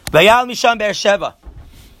Vayal misham Beersheva.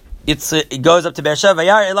 It goes up to Beersheva.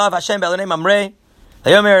 Vayar elav Hashem be'alonei mamrei.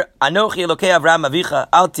 Vayomer anochi Elokei Avraham avicha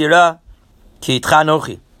al tira ki itcha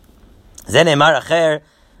anochi. Ze ne'emar achar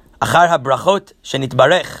habrachot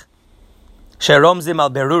shenitbarech sheromzim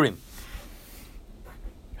al berurim.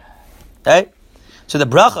 Okay? So the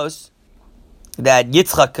brachos that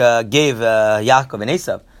Yitzchak gave Yaakov and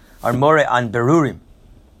Esav are more on berurim.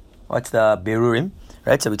 What's the berurim?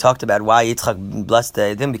 Right? So we talked about why Yitzchak blessed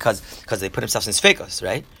them because they put themselves in sfekos,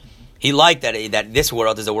 right? He liked that this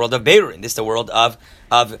world is a world of berurim. This is the world of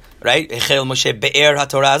right? Echel Moshe be'er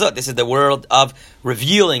haTorah azot. This is the world of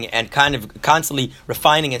revealing and kind of constantly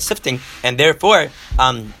refining and sifting, and therefore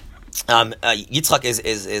Yitzchak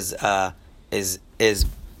is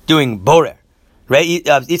doing borer, right?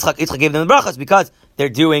 Yitzchak gave them the brachas because they're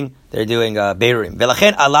doing berurim.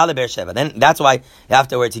 Velachen ala leBeersheva. Then that's why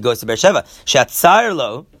afterwards he goes to Beersheva. Shatzar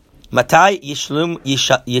lo matai yishlum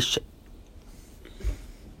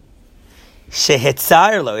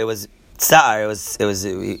shehetzar lo. It was tsar. It was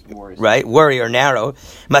right, worry or narrow.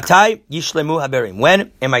 Matai yishlemu haberim.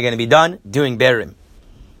 When am I going to be done doing berurim?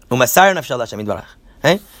 Umasar nafshal Hashem yitbarach.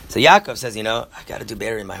 Right? So Yaakov says, I got to do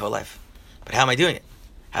berurim my whole life, but how am I doing it?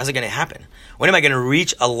 How's it going to happen? When am I going to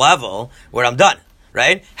reach a level where I'm done?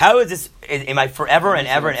 Right? How is this? Am I forever and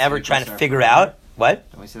ever trying to figure out what?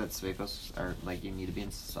 Don't we say that svekos are like you need to be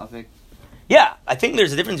in suffix? Yeah, I think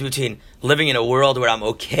there's a difference between living in a world where I'm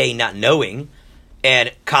okay not knowing,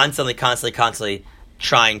 and constantly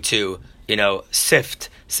trying to sift.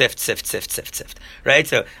 Right?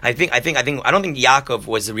 So I don't think Yaakov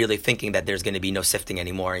was really thinking that there's going to be no sifting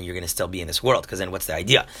anymore, and you're going to still be in this world. Because then what's the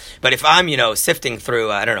idea? But if I'm sifting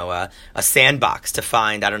through a sandbox to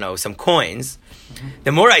find some coins.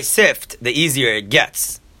 The more I sift, the easier it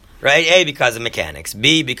gets, right? A, because of mechanics.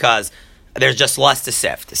 B, because there's just less to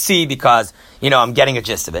sift. C, because, I'm getting a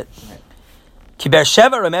gist of it. Ki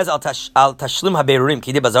Beersheva remez al tashlum haberurim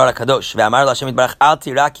ki di bazar hakadosh ve'amar l'Hashem yitbarach al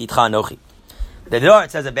tira ki itcha anochi. The door,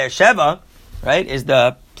 it says that Beersheva, right, is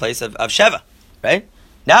the place of Sheva, right?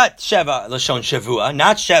 Not Sheva l'shon shavua,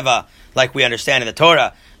 not Sheva like we understand in the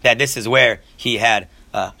Torah that this is where he had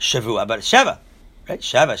shavua, but Sheva. Right?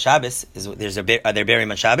 Shabbos, are there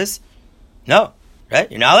berurim on Shabbos? No. Right?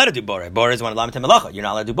 You're not allowed to do borer. Borer is one of the lamitim melacha. You're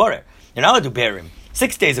not allowed to do borer. You're not allowed to do berurim.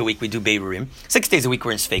 6 days a week we do berurim. 6 days a week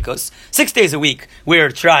we're in sfekos. 6 days a week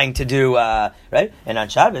we're trying to do, right? And on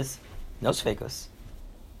Shabbos, no sfekos.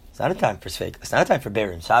 It's not a time for sfekos. It's not a time for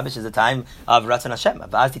berurim. Shabbos is a time of Ratzon Hashem,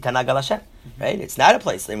 of Azdi Tanagal Hashem. Right? It's not a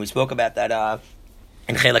place. And we spoke about that,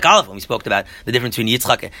 in Chelek Aleph, when we spoke about the difference between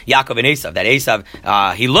Yitzchak, Yaakov, and Esav, that Esav,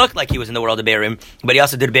 he looked like he was in the world of berurim, but he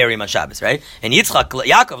also did berurim on Shabbos, right? And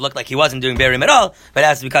Yaakov looked like he wasn't doing berurim at all, but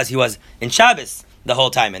that's because he was in Shabbos the whole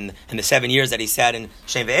time. And the 7 years that he sat in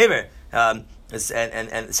Shem ve'Ever, and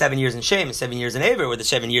 7 years in Shem and 7 years in Ever were the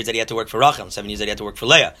 7 years that he had to work for Rachel, 7 years that he had to work for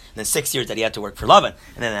Leah, and then 6 years that he had to work for Lavan.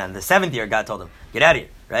 And then on the 7th year, God told him, get out of here,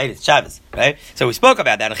 right? It's Shabbos, right? So we spoke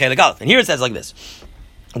about that in Chelek Aleph. And here it says like this.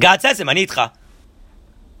 God says to him, Anitcha,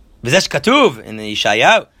 v'zesh katuv in the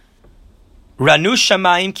Yeshayahu, Ranu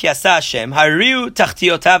shamayim ki asa Hashem, hariu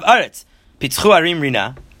tachtiotav aretz, pitzchu arim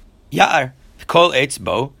rina, ya'ar, kol eitz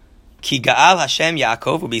bo, ki ga'al Hashem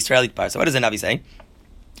Yaakov, will be Israelite part. So what does the Navi say?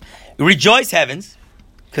 Rejoice heavens,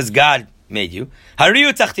 because God made you.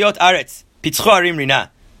 Hariu tachtiot aretz, pitzchu arim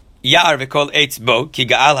rina, ya'ar v'kol eitz bo, ki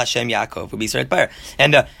ga'al Hashem Yaakov, will be Israelite part.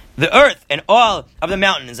 And the earth and all of the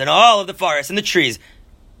mountains and all of the forests and the trees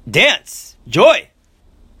dance, joy.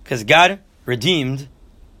 Because God redeemed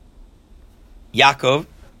Yaakov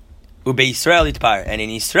ube Yisrael itpar, and in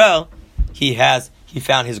Israel he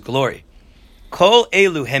found his glory. Kol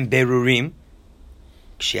elu hem berurim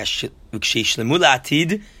kshishlemu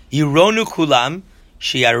la'atid yironu kulam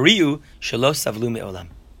shiariu shelo savlu me'olam.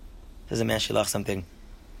 Says a Mashiach something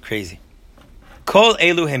crazy. Kol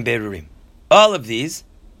elu hem berurim. All of these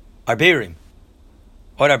are berurim.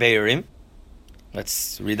 What are berurim?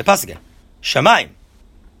 Let's read the pasuk again. Shamayim,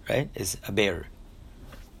 right, is a bearer.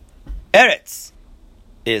 Eretz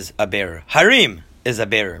is a bearer. Harim is a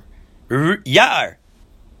bearer. Ya'ar.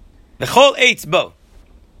 V'chol eitz bo.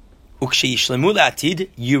 Uksheyishlemu la'atid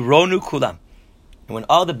yironu kulam. And when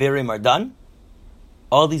all the bearim are done,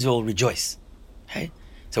 all these will rejoice. Okay?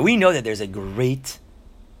 So we know that there's a great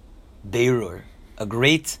bearer, a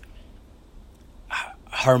great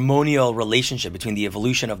harmonial relationship between the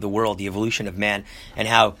evolution of the world, the evolution of man, and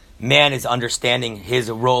how man is understanding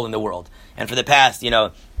his role in the world. And for the past,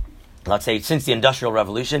 let's say since the Industrial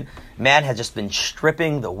Revolution, man has just been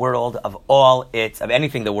stripping the world of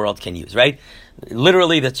anything the world can use, right?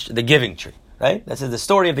 Literally, that's the giving tree, right? This is the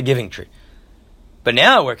story of the giving tree. But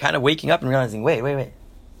now we're kind of waking up and realizing, wait.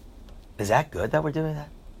 Is that good that we're doing that?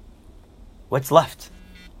 What's left?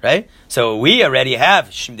 Right? So we already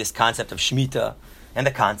have this concept of Shemitah and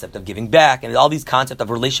the concept of giving back and all these concepts of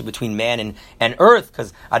relationship between man and earth,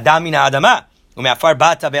 because Adam mina Adama, u'me'afar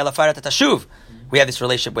bata ve'elafar tashuv. We have this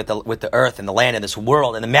relationship with the earth and the land and this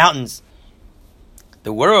world and the mountains.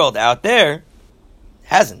 The world out there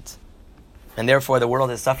hasn't. And therefore the world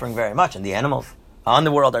is suffering very much, and the animals on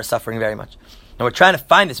the world are suffering very much. And we're trying to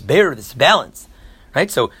find this this balance. Right?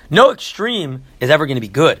 So no extreme is ever going to be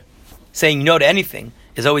good. Saying no to anything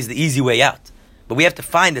is always the easy way out. But we have to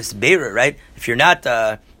find this beira, right? If you're not,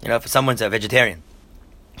 if someone's a vegetarian,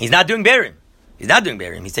 he's not doing beirim. He's not doing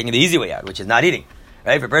beirim. He's taking the easy way out, which is not eating.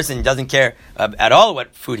 Right? If a person doesn't care at all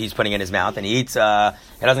what food he's putting in his mouth, and he eats, he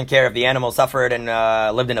doesn't care if the animal suffered and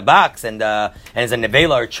lived in a box and is a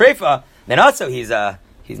nevela or treifa, then also he's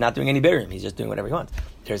not doing any beirim. He's just doing whatever he wants.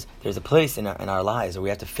 There's a place in our lives where we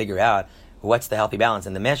have to figure out what's the healthy balance.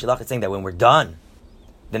 And the Mashiach is saying that when we're done,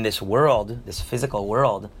 then this world, this physical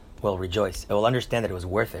world, will rejoice. It will understand that it was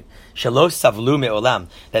worth it. Shalosh savlu me'olam,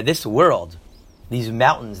 that this world, these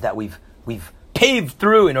mountains that we've paved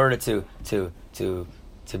through in order to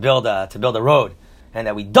build a road, and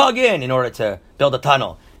that we dug in order to build a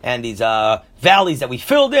tunnel, and these valleys that we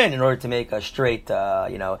filled in order to make a straight,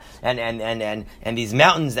 and these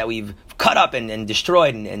mountains that we've cut up and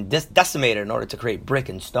destroyed and decimated in order to create brick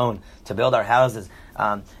and stone to build our houses,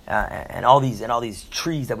 and all these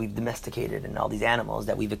trees that we've domesticated and all these animals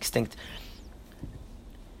that we've extinct.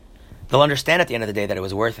 They'll understand at the end of the day that it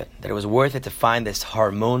was worth it. That it was worth it to find this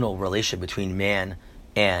harmonial relationship between man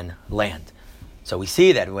and land. So we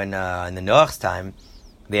see that when in the Noach's time,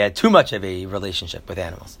 they had too much of a relationship with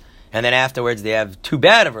animals. And then afterwards, they have too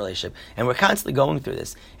bad of a relationship. And we're constantly going through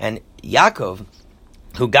this. And Yaakov,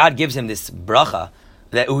 who God gives him this bracha,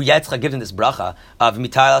 Yitzchak gives him this bracha of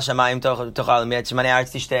mitayal shamayim tochal mitzmanei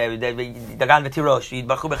aretz tishteh dagan v'tirosh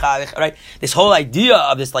yitbarchu b'cha, right? This whole idea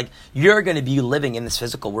of this, like, you're going to be living in this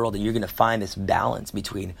physical world and you're going to find this balance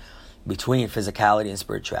between physicality and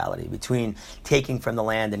spirituality, between taking from the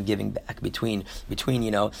land and giving back, between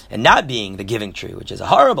and not being the giving tree, which is a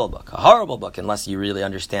horrible book unless you really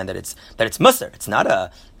understand that it's musar. It's not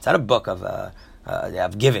a book of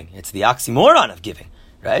giving. It's the oxymoron of giving,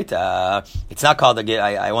 right? It's not called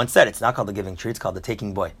I once said it's not called the giving tree. It's called the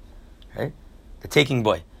taking boy, right? The taking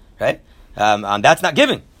boy, right? That's not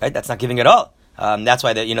giving, right? That's not giving at all. That's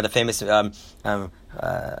why the famous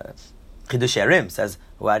Chidush Yarim says,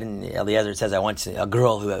 Eliezer says, I want a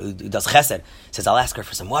girl who does chesed. Says, I'll ask her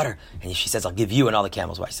for some water. And she says, I'll give you and all the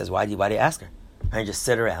camels. Why? She says, why do you ask her? And you just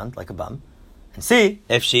sit around like a bum and see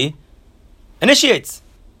if she initiates.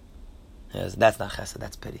 Says, that's not chesed,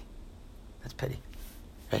 that's pity. That's pity.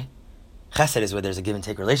 Right? Chesed is where there's a give and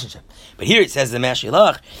take relationship. But here it says the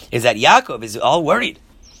Mashiach is that Yaakov is all worried.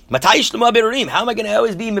 Matai Shlema Berurim. How am I going to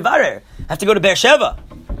always be Mivarer? I have to go to Beersheba.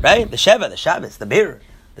 Right? The Sheva, the Shabbos, the Beer,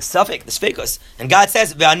 the Suffolk, the Sfikos. And God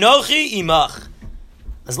says, V'anochi imach.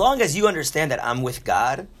 As long as you understand that I'm with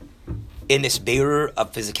God in this bearer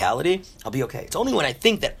of physicality, I'll be okay. It's only when I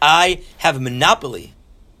think that I have a monopoly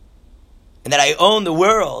and that I own the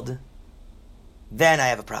world, then I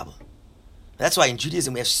have a problem. That's why in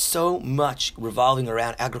Judaism we have so much revolving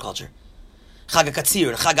around agriculture. Chag HaKatzir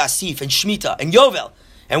and Chag HaAsif and Shemitah and Yovel.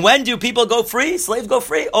 And when do people go free? Slaves go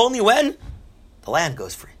free? Only when the land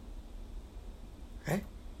goes free.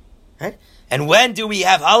 Right? And when do we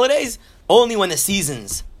have holidays? Only when the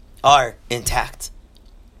seasons are intact.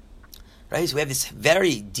 Right? So we have this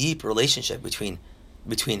very deep relationship between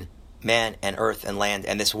man and earth and land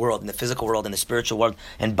and this world and the physical world and the spiritual world,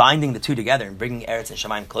 and binding the two together and bringing Eretz and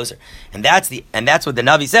Shamayim closer. And that's what the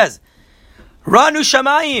Navi says. Ranu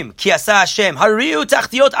Shamayim ki asa Hashem hariu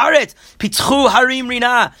tachtiot aretz pitchu harim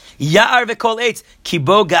rina ya'ar v'kol eitz ki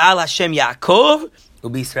bo ga'al Hashem Yaakov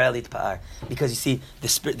ubi Yisrael yitpa'ar. Because you see, the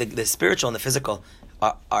spiritual and the physical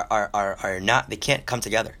are not, they can't come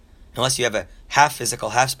together unless you have a half physical,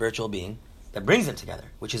 half spiritual being that brings them together,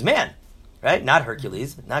 which is man, right? Not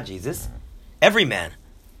Hercules, not Jesus, every man.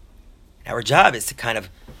 Our job is to kind of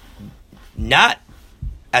not,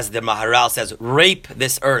 as the Maharal says, rape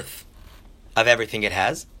this earth of everything it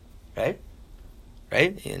has, right?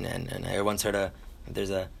 And I once heard I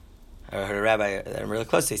heard a rabbi that I'm really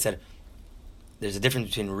close to. He said, there's a difference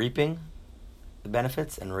between reaping the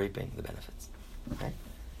benefits and raping the benefits. Right?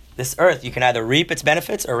 This earth, you can either reap its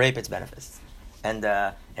benefits or rape its benefits, and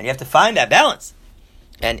you have to find that balance.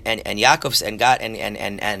 And Yaakov's and God and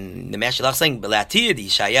the Mashiach saying, "B'latid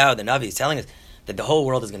Yeshayahu, the Navi is telling us that the whole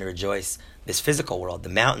world is going to rejoice. This physical world, the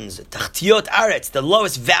mountains, tachtiot aretz, the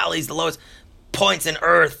lowest valleys, the lowest points in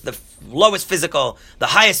earth, the lowest physical, the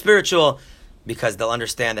highest spiritual, because they'll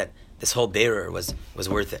understand that this whole bearer was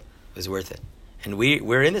worth it. Was worth it. And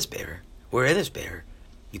we're in this bearer. We're in this bearer.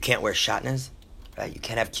 You can't wear shatnez, right? You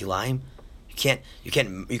can't have kilaim. You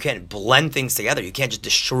can't blend things together. You can't just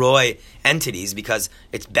destroy entities because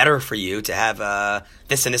it's better for you to have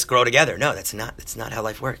this and this grow together. No, that's not how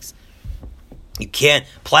life works. You can't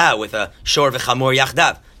plow with a shor v'chamor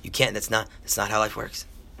yachdav. You can't. That's not how life works.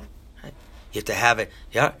 Right? You have to have it.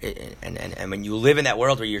 Yeah, and when you live in that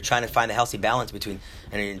world where you're trying to find a healthy balance between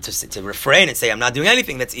and to refrain and say I'm not doing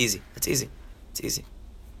anything. That's easy. It's easy.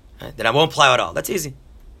 Right? Then I won't plow at all. That's easy.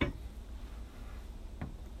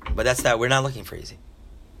 But that's that. We're not looking for easy.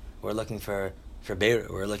 We're looking for beir.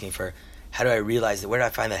 We're looking for how do I realize that? Where do I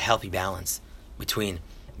find that healthy balance between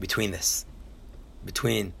this,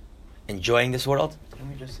 between enjoying this world?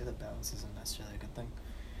 Can we just say that balance isn't necessarily a good thing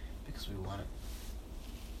because we want it?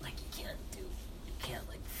 Like you can't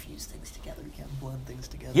like fuse things together. You can't blend things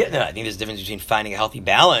together. Yeah, no. I think there's a difference between finding a healthy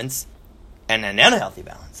balance and an unhealthy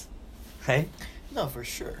balance, right? No, for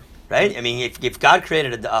sure. Right? I mean, if God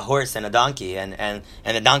created a horse and a donkey, and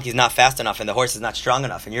the donkey's not fast enough, and the horse is not strong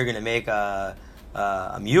enough, and you're going to make a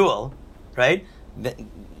mule, right?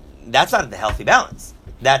 That's not the healthy balance.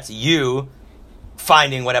 That's you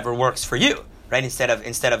finding whatever works for you, right? Instead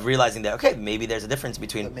of realizing that maybe there's a difference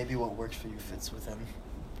between. But maybe what works for you fits within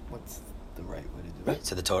what's the right way to do it. Right.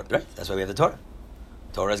 So the Torah, right? That's why we have the Torah.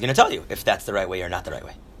 Torah is going to tell you if that's the right way or not the right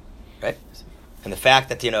way, right? And the fact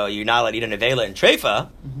that you're not allowed to eat a nevela and treifa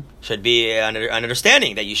should be an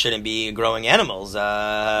understanding that you shouldn't be growing animals,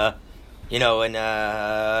 and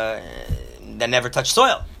that never touch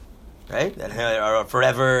soil, right? That are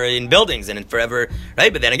forever in buildings and forever,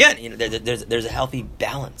 right? But then again, there's a healthy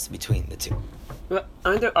balance between the two. But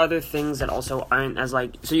aren't there other things that also aren't as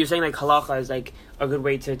like? So you're saying like halacha is like a good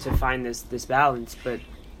way to find this balance, but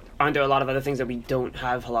aren't there a lot of other things that we don't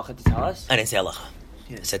have halacha to tell us? I didn't say halacha.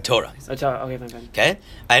 I said Torah. Oh, Torah. Okay, fine. Okay?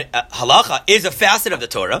 Halacha is a facet of the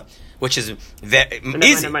Torah, which is very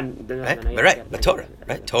easy. But Torah,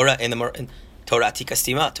 right? Torah in Torah Atika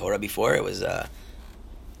Stima. Torah before it was,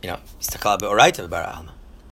 Istakal Be'oraita Bara'alma.